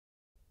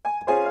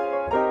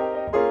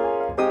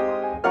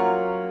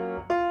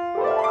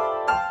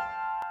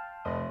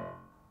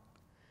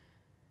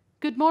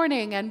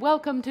morning and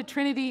welcome to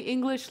Trinity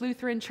English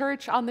Lutheran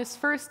Church on this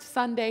first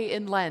Sunday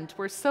in Lent.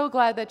 We're so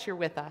glad that you're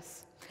with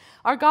us.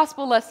 Our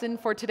gospel lesson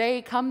for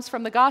today comes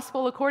from the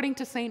Gospel according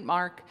to St.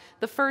 Mark,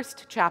 the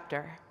first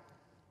chapter.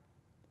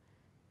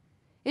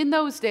 In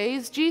those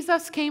days,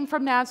 Jesus came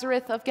from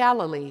Nazareth of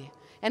Galilee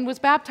and was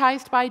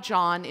baptized by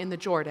John in the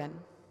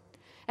Jordan.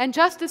 And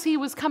just as he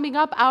was coming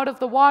up out of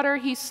the water,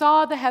 he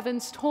saw the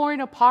heavens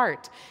torn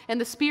apart and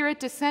the Spirit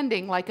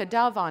descending like a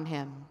dove on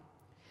him.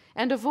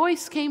 And a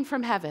voice came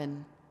from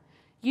heaven,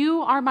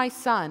 "You are my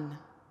Son,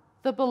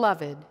 the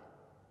Beloved.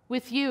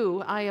 With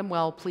you I am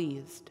well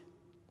pleased."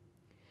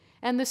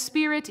 And the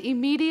Spirit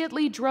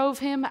immediately drove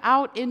him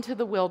out into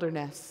the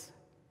wilderness.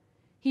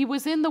 He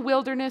was in the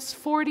wilderness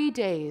 40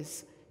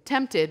 days,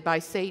 tempted by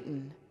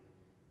Satan.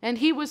 And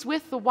he was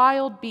with the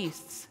wild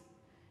beasts,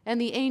 and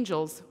the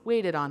angels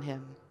waited on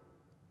him.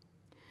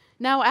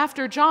 Now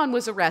after John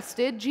was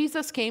arrested,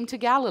 Jesus came to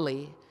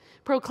Galilee,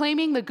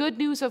 proclaiming the good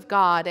news of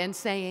God and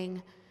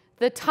saying,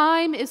 "The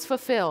time is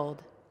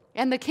fulfilled,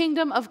 and the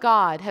kingdom of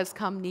God has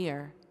come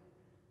near.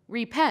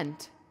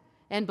 Repent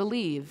and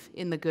believe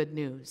in the good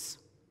news."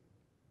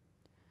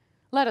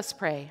 Let us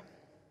pray.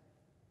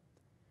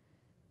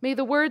 May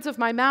the words of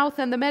my mouth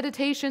and the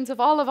meditations of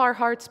all of our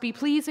hearts be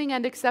pleasing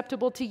and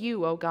acceptable to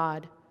you, O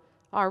God,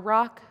 our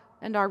rock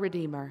and our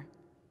Redeemer.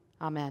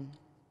 Amen.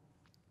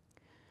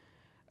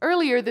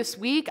 Earlier this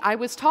week, I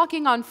was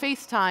talking on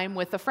FaceTime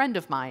with a friend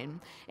of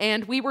mine,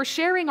 and we were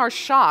sharing our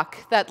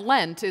shock that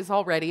Lent is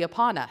already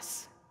upon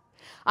us.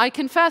 I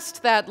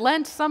confessed that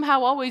Lent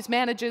somehow always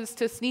manages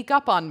to sneak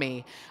up on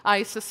me.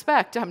 I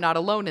suspect I'm not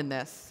alone in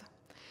this.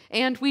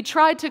 And we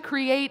tried to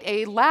create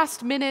a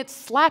last-minute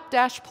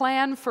slapdash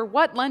plan for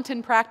what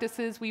Lenten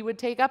practices we would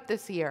take up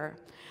this year,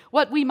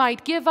 what we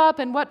might give up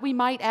and what we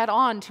might add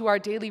on to our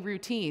daily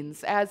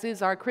routines, as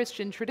is our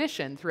Christian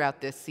tradition throughout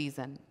this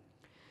season.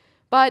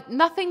 But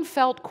nothing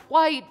felt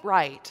quite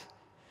right.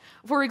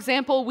 For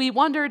example, we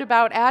wondered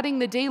about adding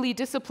the daily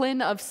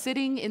discipline of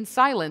sitting in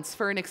silence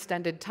for an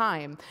extended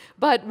time,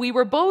 but we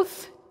were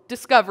both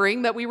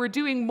discovering that we were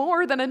doing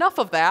more than enough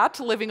of that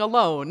living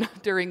alone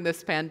during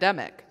this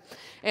pandemic,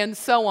 and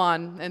so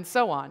on and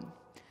so on.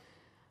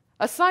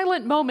 A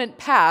silent moment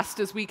passed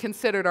as we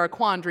considered our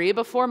quandary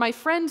before my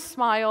friend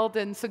smiled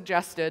and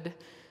suggested,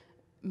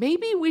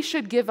 "Maybe we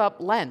should give up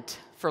Lent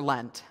for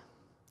Lent."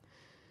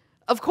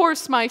 Of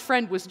course, my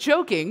friend was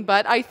joking,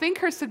 but I think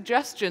her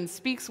suggestion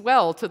speaks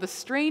well to the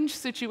strange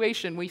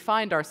situation we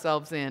find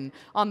ourselves in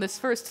on this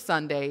first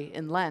Sunday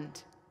in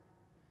Lent.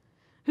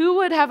 Who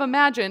would have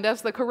imagined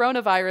as the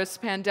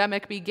coronavirus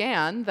pandemic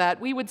began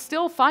that we would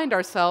still find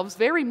ourselves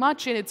very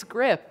much in its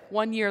grip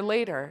 1 year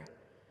later?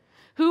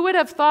 Who would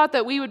have thought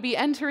that we would be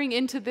entering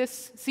into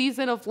this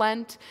season of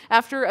Lent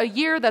after a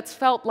year that's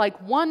felt like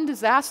one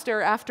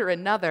disaster after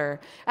another,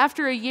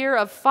 after a year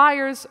of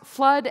fires,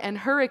 flood, and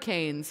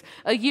hurricanes,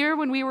 a year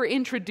when we were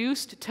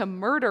introduced to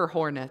murder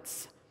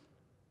hornets?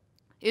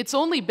 It's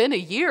only been a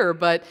year,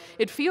 but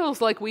it feels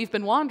like we've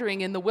been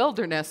wandering in the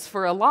wilderness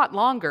for a lot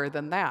longer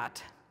than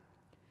that.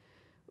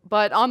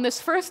 But on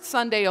this first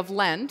Sunday of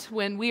Lent,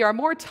 when we are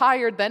more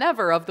tired than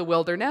ever of the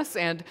wilderness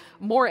and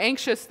more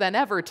anxious than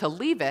ever to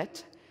leave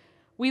it,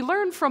 we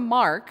learn from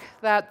Mark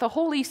that the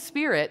Holy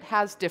Spirit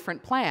has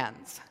different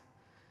plans.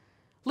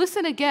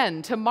 Listen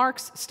again to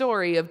Mark's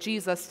story of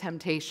Jesus'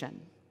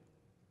 temptation.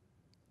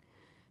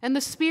 And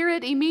the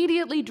Spirit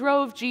immediately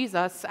drove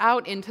Jesus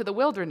out into the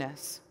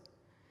wilderness.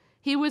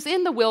 He was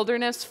in the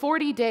wilderness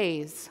 40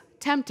 days,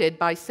 tempted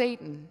by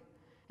Satan,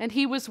 and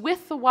he was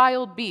with the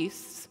wild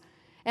beasts,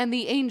 and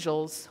the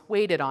angels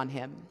waited on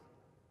him.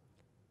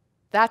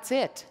 That's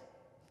it.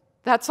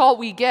 That's all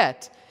we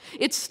get.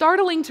 It's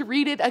startling to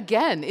read it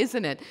again,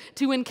 isn't it?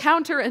 To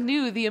encounter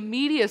anew the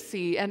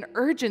immediacy and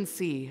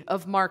urgency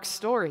of Mark's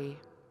story.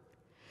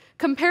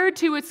 Compared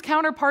to its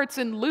counterparts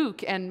in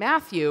Luke and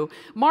Matthew,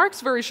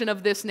 Mark's version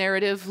of this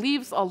narrative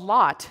leaves a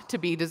lot to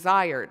be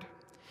desired.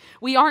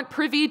 We aren't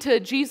privy to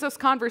Jesus'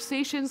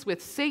 conversations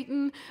with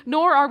Satan,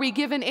 nor are we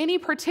given any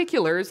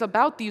particulars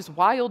about these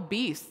wild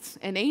beasts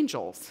and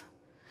angels.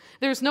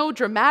 There's no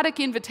dramatic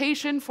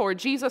invitation for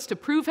Jesus to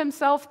prove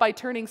himself by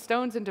turning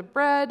stones into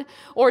bread,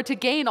 or to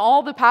gain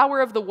all the power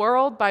of the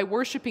world by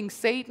worshiping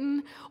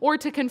Satan, or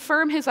to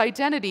confirm his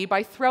identity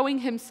by throwing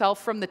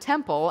himself from the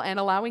temple and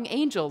allowing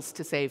angels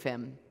to save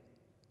him.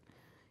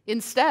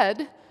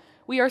 Instead,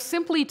 we are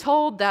simply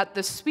told that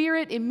the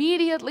Spirit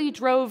immediately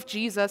drove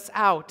Jesus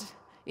out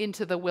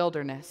into the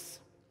wilderness.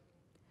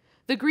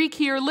 The Greek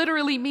here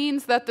literally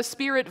means that the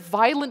Spirit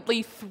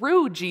violently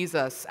threw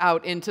Jesus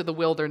out into the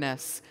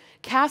wilderness,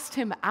 cast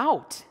him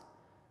out.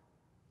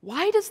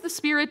 Why does the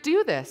Spirit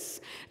do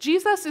this?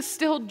 Jesus is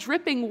still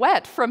dripping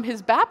wet from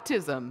his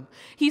baptism.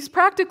 He's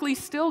practically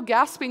still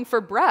gasping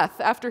for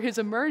breath after his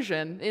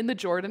immersion in the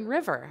Jordan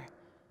River.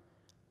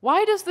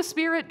 Why does the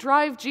Spirit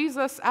drive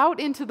Jesus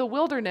out into the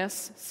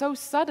wilderness so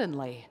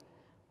suddenly?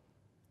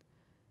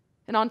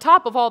 And on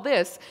top of all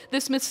this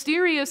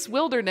mysterious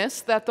wilderness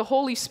that the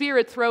Holy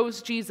Spirit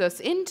throws Jesus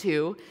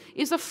into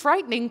is a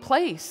frightening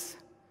place.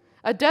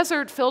 a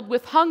desert filled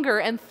with hunger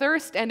and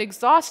thirst and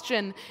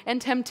exhaustion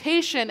and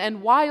temptation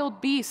and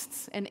wild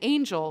beasts and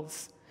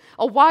angels,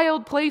 a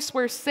wild place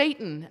where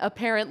Satan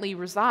apparently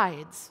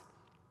resides.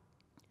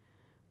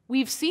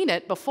 We've seen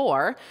it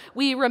before.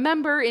 We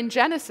remember in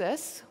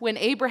Genesis when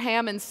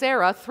Abraham and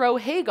Sarah throw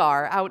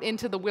Hagar out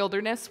into the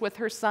wilderness with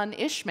her son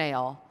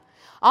Ishmael,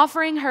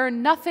 offering her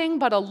nothing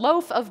but a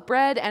loaf of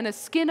bread and a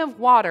skin of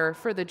water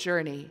for the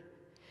journey,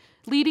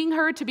 leading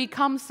her to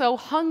become so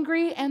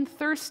hungry and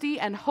thirsty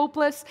and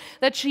hopeless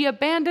that she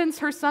abandons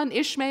her son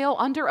Ishmael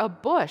under a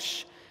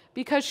bush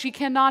because she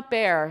cannot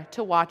bear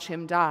to watch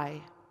him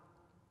die.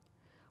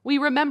 We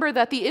remember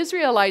that the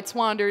Israelites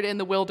wandered in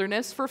the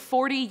wilderness for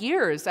 40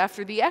 years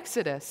after the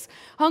Exodus,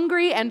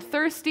 hungry and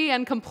thirsty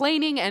and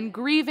complaining and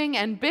grieving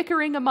and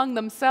bickering among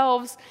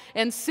themselves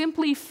and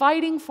simply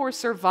fighting for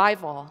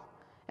survival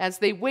as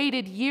they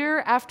waited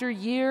year after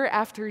year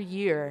after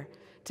year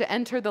to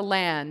enter the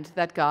land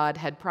that God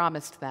had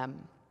promised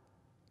them.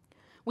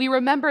 We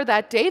remember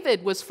that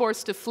David was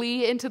forced to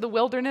flee into the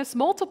wilderness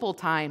multiple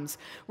times,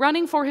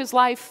 running for his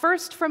life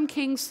first from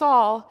King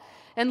Saul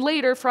and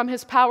later from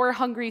his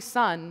power-hungry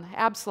son,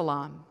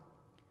 Absalom.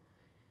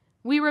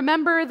 We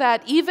remember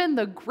that even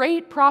the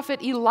great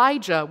prophet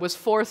Elijah was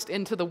forced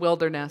into the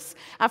wilderness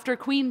after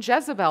Queen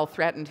Jezebel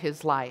threatened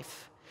his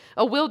life,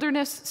 a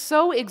wilderness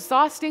so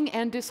exhausting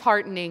and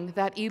disheartening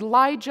that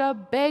Elijah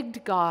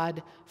begged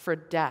God for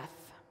death.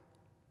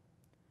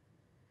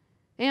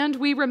 And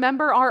we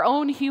remember our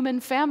own human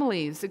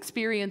families'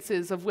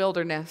 experiences of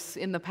wilderness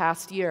in the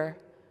past year.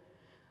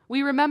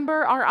 We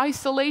remember our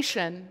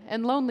isolation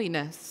and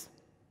loneliness.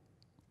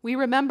 We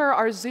remember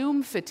our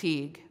Zoom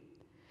fatigue.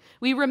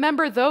 We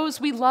remember those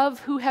we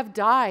love who have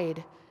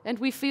died, and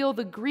we feel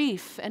the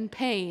grief and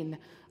pain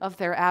of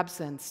their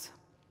absence.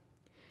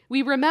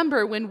 We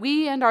remember when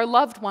we and our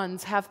loved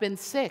ones have been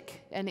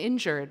sick and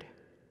injured.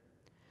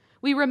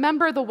 We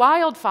remember the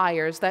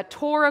wildfires that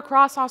tore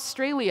across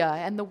Australia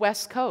and the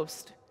West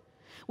Coast.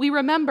 We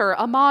remember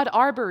Ahmaud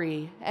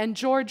Arbery and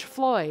George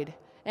Floyd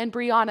and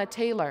Breonna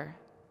Taylor.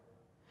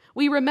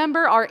 We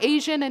remember our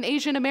Asian and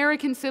Asian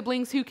American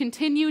siblings who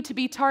continue to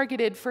be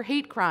targeted for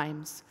hate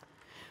crimes.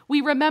 We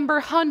remember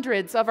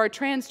hundreds of our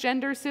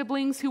transgender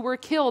siblings who were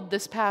killed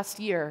this past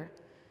year,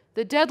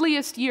 the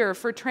deadliest year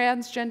for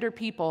transgender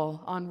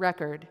people on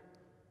record.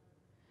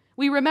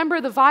 We remember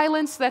the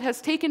violence that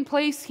has taken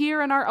place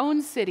here in our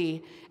own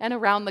city and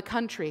around the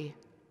country.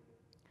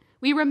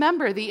 We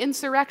remember the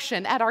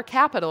insurrection at our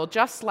capital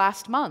just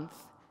last month.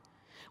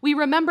 We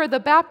remember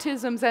the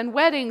baptisms and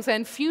weddings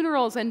and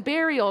funerals and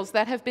burials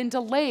that have been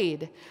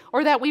delayed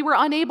or that we were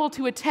unable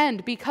to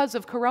attend because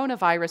of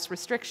coronavirus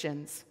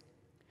restrictions.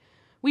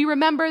 We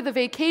remember the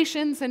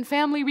vacations and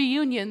family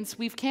reunions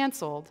we've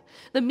canceled,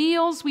 the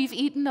meals we've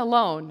eaten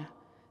alone,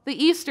 the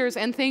Easters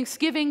and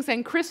Thanksgivings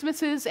and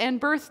Christmases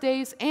and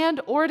birthdays and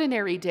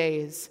ordinary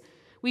days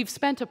we've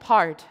spent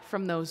apart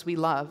from those we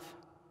love.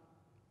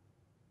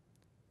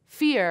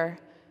 Fear,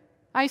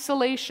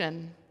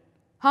 isolation,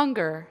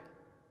 hunger,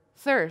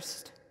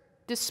 thirst,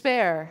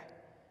 despair,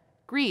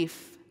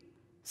 grief,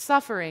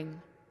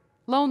 suffering,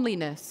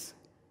 loneliness,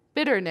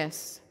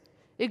 bitterness,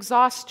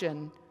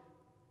 exhaustion,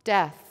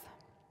 death.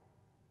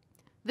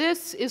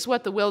 This is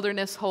what the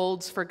wilderness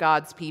holds for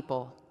God's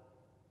people.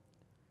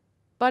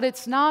 But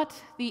it's not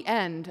the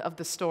end of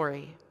the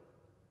story.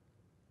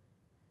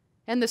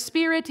 And the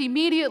Spirit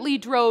immediately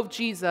drove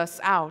Jesus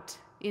out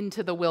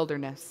into the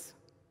wilderness.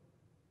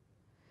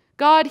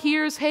 God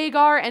hears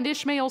Hagar and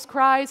Ishmael's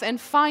cries and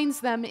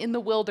finds them in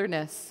the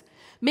wilderness,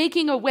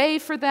 making a way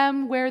for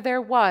them where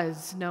there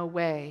was no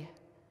way.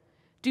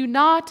 Do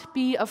not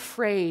be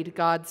afraid,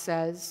 God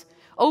says,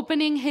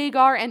 opening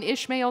Hagar and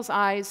Ishmael's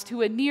eyes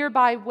to a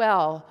nearby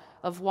well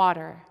of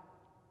water.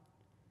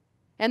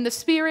 And the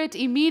Spirit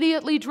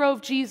immediately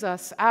drove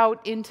Jesus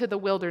out into the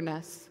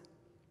wilderness.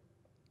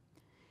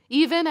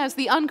 Even as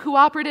the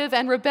uncooperative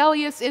and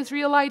rebellious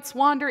Israelites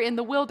wander in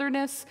the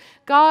wilderness,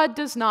 God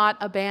does not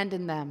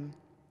abandon them.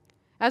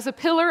 As a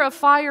pillar of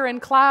fire and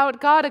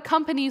cloud, God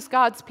accompanies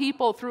God's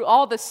people through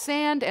all the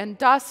sand and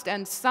dust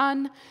and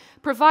sun,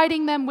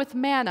 providing them with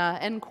manna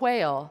and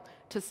quail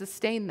to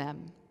sustain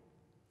them.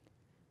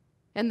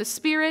 And the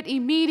Spirit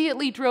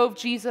immediately drove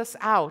Jesus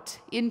out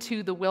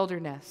into the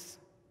wilderness.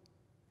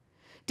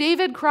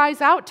 David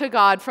cries out to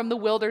God from the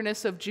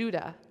wilderness of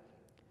Judah.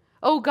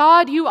 "O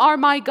God, you are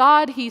my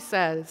God," he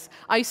says.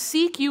 "I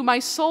seek you, my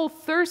soul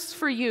thirsts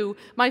for you,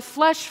 my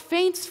flesh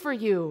faints for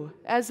you,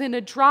 as in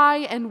a dry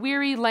and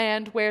weary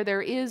land where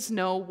there is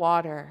no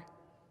water."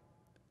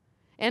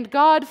 And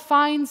God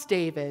finds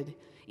David,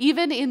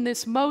 even in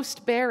this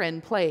most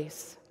barren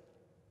place.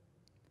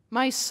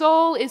 "My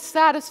soul is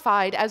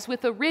satisfied as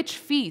with a rich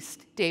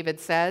feast," David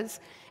says,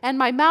 "and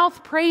my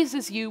mouth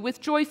praises you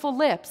with joyful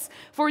lips,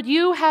 for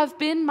you have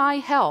been my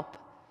help.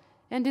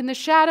 And in the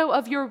shadow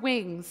of your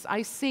wings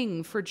I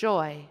sing for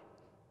joy."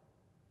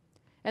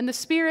 And the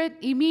Spirit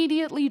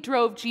immediately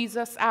drove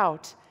Jesus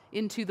out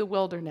into the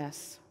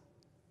wilderness.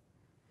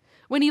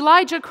 When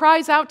Elijah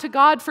cries out to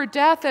God for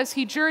death as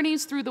he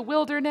journeys through the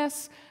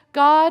wilderness,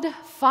 God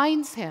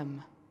finds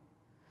him.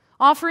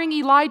 Offering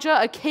Elijah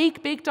a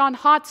cake baked on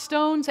hot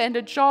stones and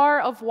a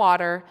jar of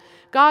water,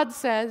 God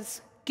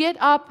says, "Get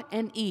up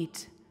and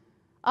eat.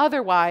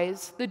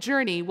 Otherwise, the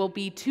journey will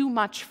be too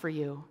much for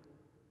you."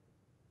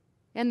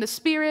 And the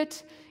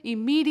Spirit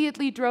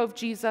immediately drove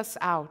Jesus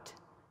out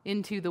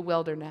into the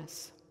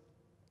wilderness.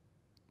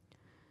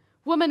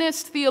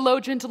 Womanist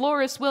theologian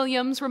Dolores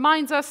Williams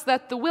reminds us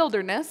that the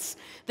wilderness,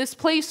 this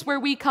place where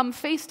we come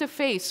face to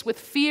face with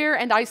fear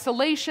and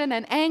isolation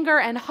and anger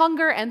and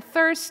hunger and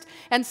thirst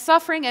and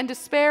suffering and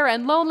despair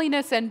and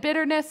loneliness and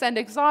bitterness and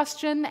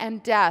exhaustion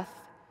and death,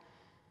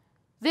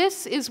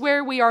 this is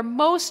where we are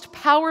most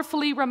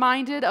powerfully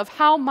reminded of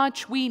how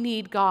much we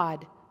need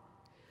God,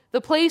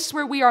 the place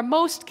where we are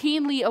most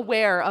keenly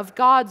aware of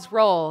God's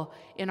role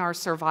in our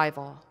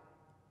survival.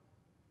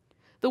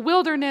 The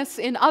wilderness,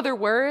 in other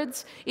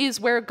words,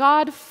 is where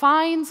God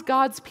finds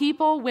God's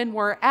people when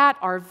we're at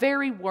our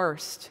very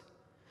worst,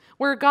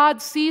 where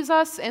God sees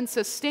us and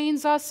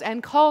sustains us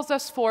and calls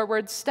us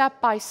forward step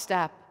by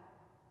step,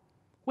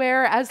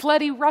 where, as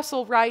Letty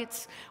Russell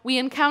writes, we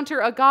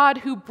encounter a God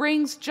who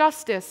brings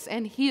justice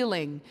and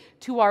healing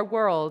to our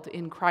world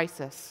in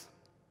crisis.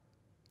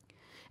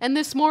 And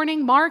this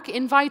morning, Mark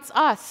invites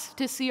us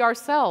to see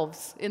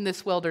ourselves in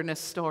this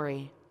wilderness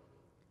story.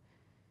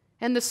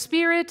 And the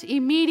Spirit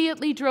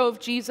immediately drove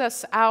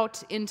Jesus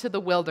out into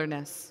the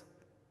wilderness.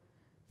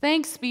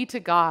 Thanks be to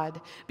God,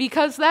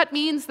 because that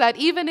means that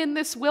even in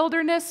this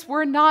wilderness,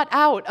 we're not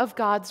out of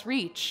God's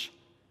reach.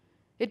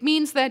 It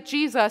means that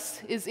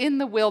Jesus is in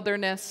the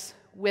wilderness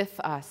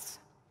with us.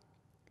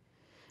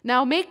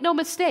 Now, make no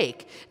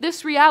mistake,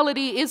 this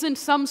reality isn't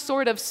some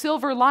sort of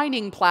silver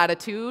lining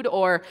platitude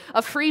or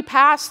a free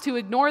pass to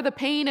ignore the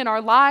pain in our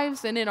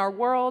lives and in our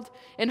world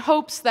in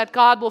hopes that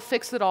God will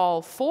fix it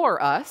all for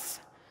us.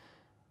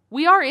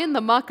 We are in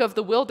the muck of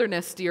the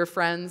wilderness, dear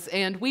friends,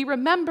 and we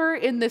remember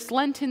in this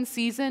Lenten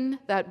season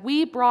that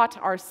we brought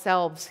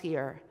ourselves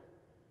here.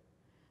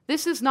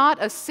 This is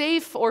not a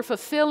safe or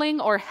fulfilling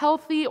or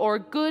healthy or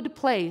good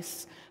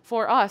place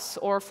for us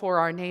or for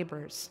our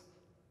neighbors.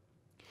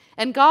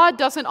 And God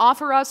doesn't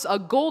offer us a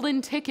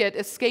golden ticket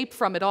escape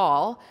from it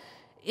all.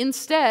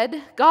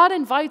 Instead, God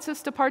invites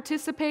us to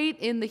participate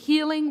in the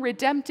healing,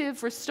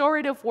 redemptive,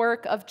 restorative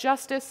work of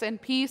justice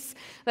and peace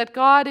that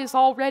God is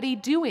already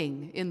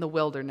doing in the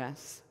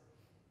wilderness.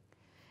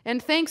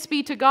 And thanks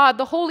be to God,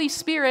 the Holy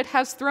Spirit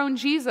has thrown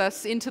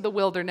Jesus into the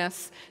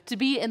wilderness to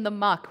be in the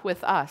muck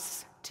with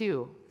us,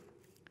 too.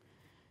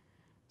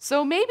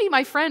 So maybe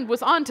my friend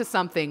was onto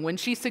something when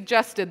she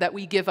suggested that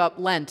we give up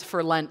Lent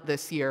for Lent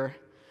this year.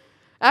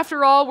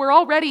 After all, we're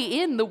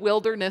already in the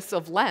wilderness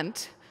of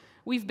Lent.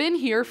 We've been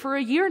here for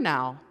a year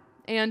now,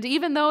 and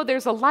even though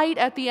there's a light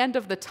at the end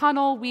of the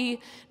tunnel, we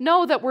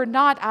know that we're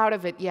not out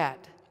of it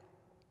yet.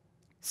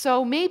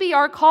 So maybe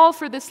our call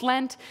for this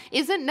Lent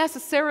isn't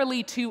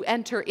necessarily to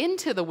enter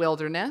into the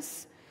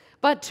wilderness,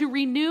 but to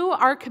renew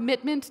our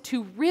commitment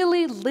to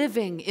really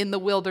living in the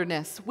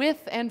wilderness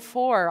with and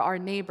for our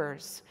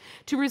neighbors,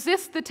 to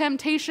resist the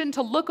temptation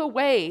to look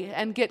away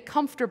and get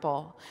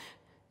comfortable,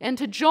 and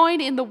to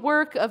join in the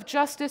work of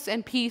justice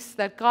and peace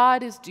that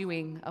God is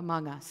doing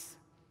among us.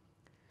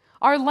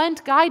 Our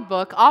Lent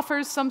guidebook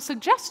offers some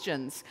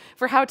suggestions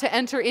for how to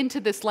enter into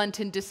this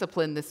Lenten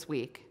discipline this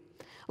week,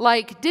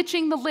 like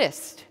ditching the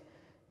list,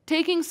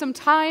 taking some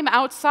time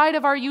outside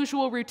of our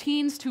usual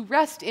routines to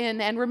rest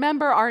in and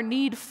remember our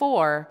need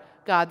for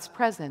God's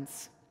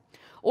presence,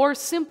 or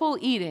simple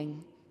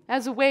eating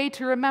as a way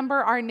to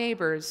remember our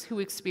neighbors who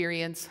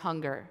experience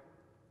hunger.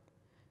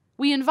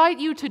 We invite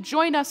you to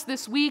join us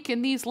this week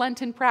in these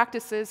Lenten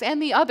practices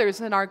and the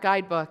others in our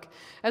guidebook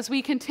as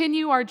we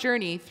continue our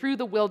journey through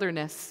the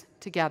wilderness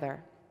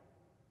together.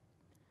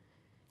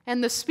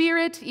 And the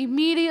Spirit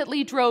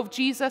immediately drove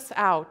Jesus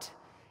out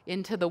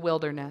into the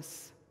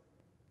wilderness.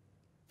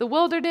 The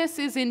wilderness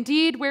is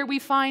indeed where we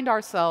find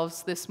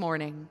ourselves this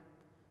morning,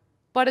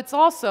 but it's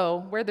also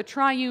where the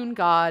triune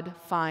God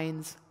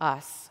finds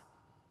us.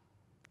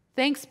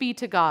 Thanks be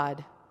to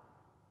God.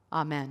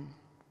 Amen.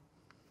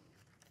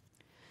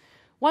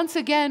 Once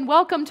again,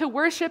 welcome to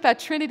worship at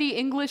Trinity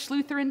English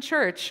Lutheran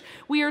Church.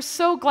 We are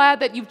so glad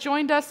that you've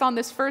joined us on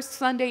this first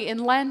Sunday in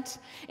Lent,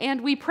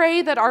 and we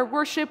pray that our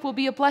worship will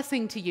be a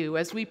blessing to you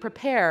as we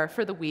prepare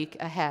for the week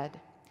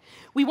ahead.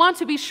 We want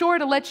to be sure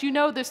to let you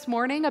know this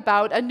morning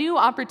about a new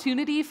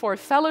opportunity for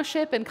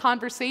fellowship and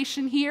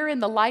conversation here in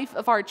the life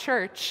of our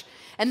church,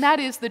 and that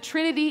is the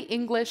Trinity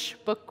English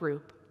Book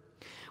Group.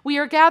 We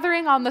are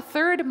gathering on the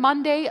third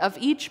Monday of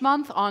each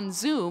month on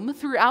Zoom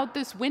throughout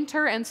this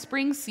winter and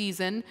spring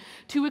season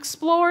to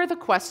explore the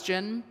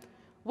question,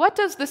 what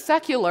does the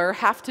secular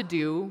have to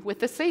do with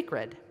the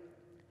sacred?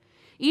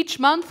 Each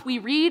month we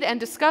read and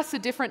discuss a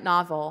different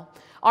novel.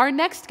 Our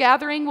next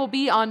gathering will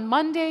be on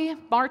Monday,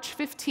 March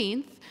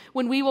 15th,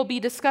 when we will be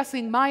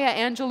discussing Maya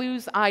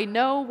Angelou's I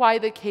Know Why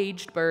the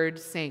Caged Bird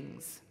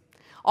Sings.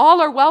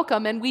 All are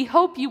welcome, and we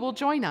hope you will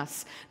join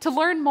us. To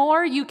learn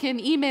more, you can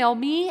email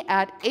me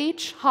at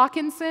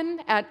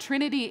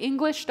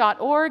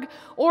hhawkinson@trinityenglish.org,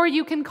 or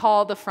you can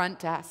call the front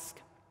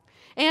desk.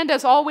 And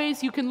as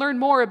always, you can learn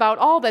more about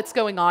all that's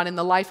going on in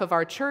the life of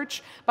our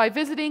church by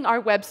visiting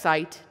our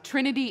website,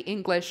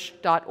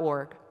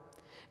 trinityenglish.org.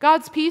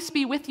 God's peace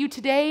be with you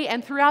today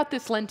and throughout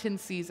this Lenten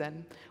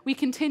season. We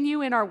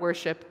continue in our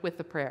worship with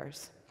the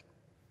prayers.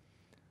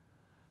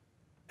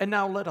 And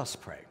now let us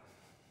pray.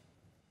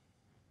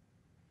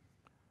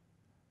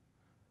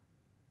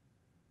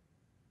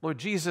 Lord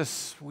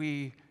Jesus,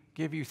 we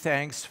give you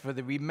thanks for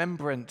the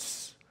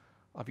remembrance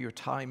of your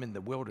time in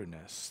the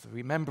wilderness, the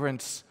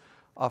remembrance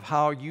of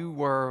how you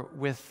were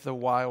with the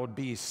wild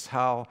beasts,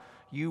 how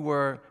you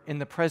were in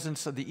the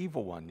presence of the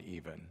evil one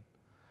even.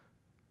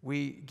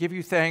 We give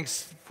you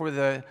thanks for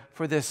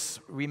this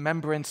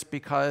remembrance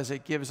because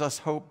it gives us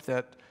hope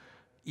that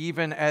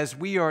even as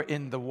we are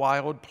in the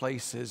wild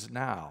places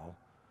now,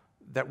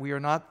 that we are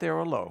not there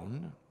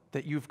alone,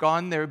 that you've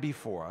gone there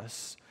before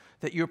us,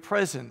 that your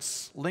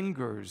presence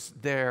lingers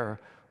there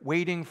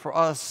waiting for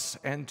us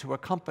and to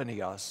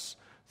accompany us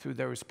through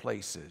those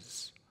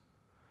places.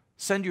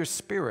 Send your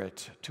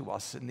Spirit to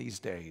us in these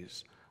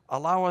days.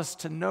 Allow us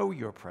to know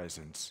your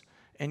presence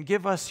and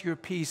give us your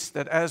peace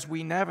that as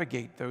we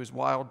navigate those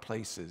wild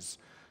places,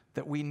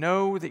 that we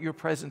know that your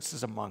presence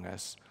is among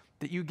us,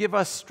 that you give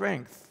us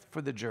strength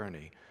for the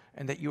journey,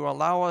 and that you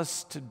allow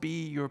us to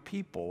be your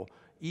people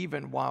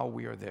even while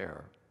we are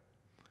there.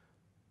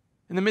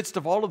 In the midst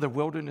of all of the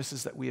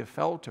wildernesses that we have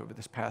felt over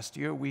this past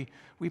year, we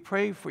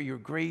pray for your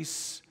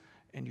grace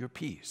and your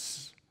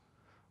peace.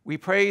 We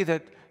pray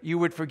that you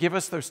would forgive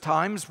us those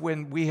times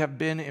when we have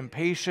been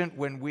impatient,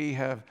 when we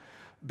have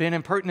been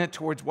impertinent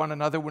towards one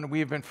another, when we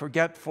have been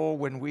forgetful,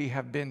 when we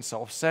have been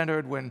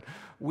self-centered, when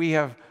we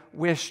have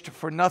wished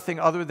for nothing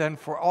other than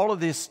for all of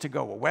this to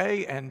go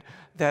away, and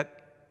that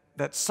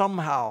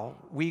somehow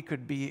we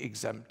could be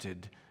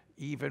exempted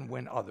even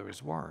when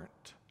others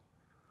weren't.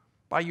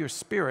 By your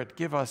Spirit,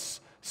 give us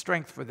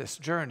strength for this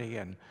journey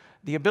and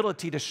the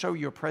ability to show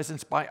your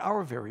presence by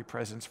our very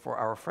presence for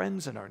our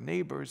friends and our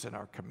neighbors and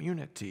our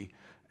community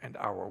and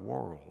our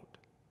world.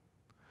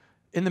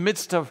 In the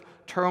midst of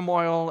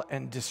turmoil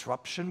and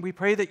disruption, we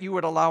pray that you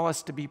would allow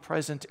us to be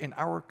present in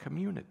our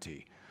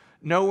community,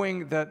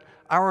 knowing that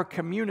our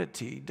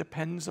community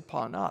depends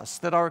upon us,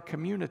 that our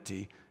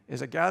community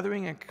is a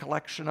gathering and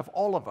collection of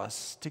all of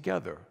us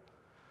together.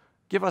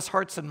 Give us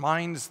hearts and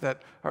minds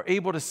that are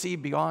able to see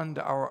beyond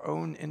our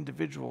own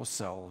individual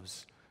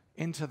selves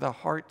into the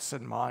hearts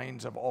and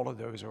minds of all of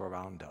those who are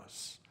around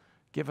us.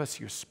 Give us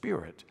your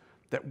Spirit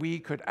that we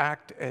could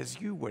act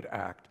as you would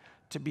act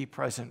to be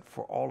present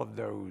for all of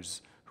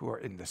those who are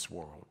in this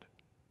world.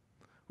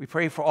 We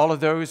pray for all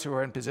of those who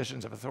are in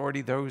positions of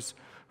authority, those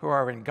who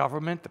are in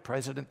government, the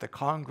president, the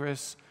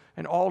Congress,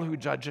 and all who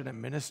judge and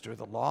administer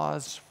the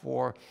laws,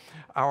 for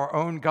our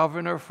own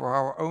governor, for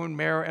our own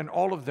mayor, and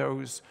all of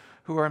those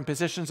who are in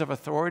positions of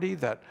authority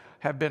that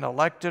have been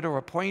elected or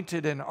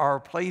appointed in our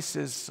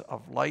places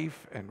of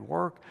life and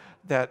work,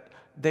 that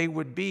they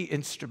would be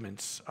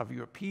instruments of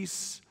your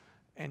peace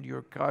and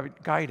your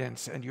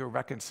guidance and your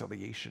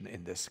reconciliation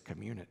in this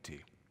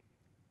community.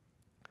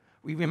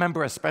 We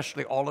remember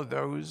especially all of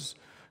those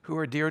who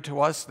are dear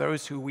to us,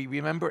 those who we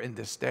remember in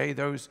this day,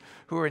 those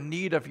who are in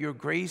need of your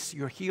grace,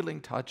 your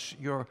healing touch,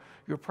 your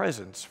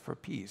presence for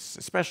peace,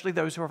 especially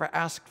those who have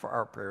asked for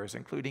our prayers,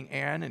 including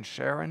Anne and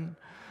Sharon,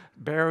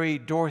 Barry,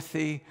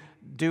 Dorothy,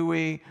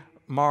 Dewey,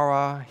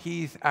 Mara,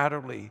 Heath,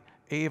 Adderley,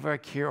 Ava,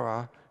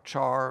 Kira,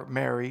 Char,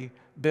 Mary,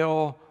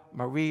 Bill,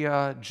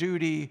 Maria,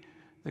 Judy,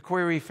 the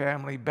Query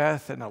family,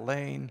 Beth and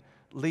Elaine,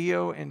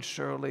 Leo and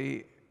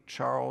Shirley,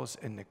 Charles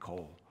and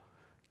Nicole.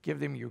 Give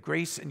them your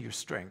grace and your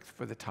strength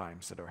for the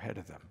times that are ahead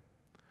of them.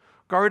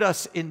 Guard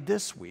us in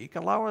this week.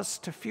 Allow us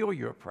to feel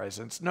your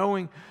presence,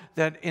 knowing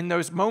that in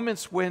those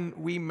moments when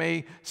we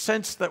may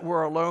sense that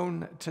we're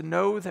alone, to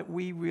know that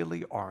we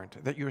really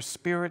aren't, that your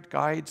Spirit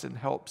guides and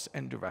helps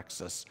and directs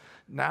us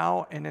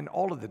now and in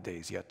all of the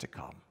days yet to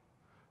come.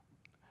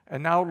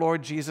 And now,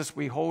 Lord Jesus,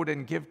 we hold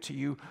and give to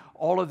you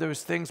all of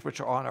those things which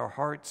are on our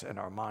hearts and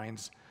our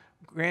minds,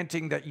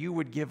 granting that you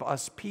would give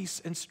us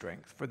peace and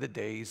strength for the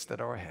days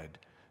that are ahead.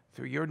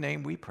 Through your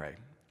name we pray.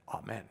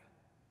 Amen.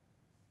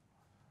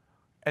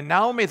 And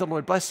now may the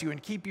Lord bless you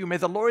and keep you. May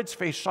the Lord's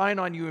face shine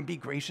on you and be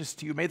gracious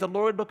to you. May the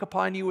Lord look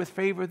upon you with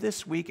favor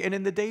this week and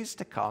in the days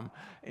to come,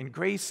 in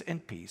grace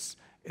and peace.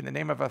 In the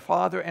name of our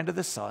Father, and of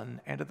the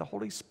Son, and of the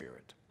Holy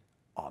Spirit.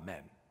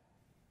 Amen.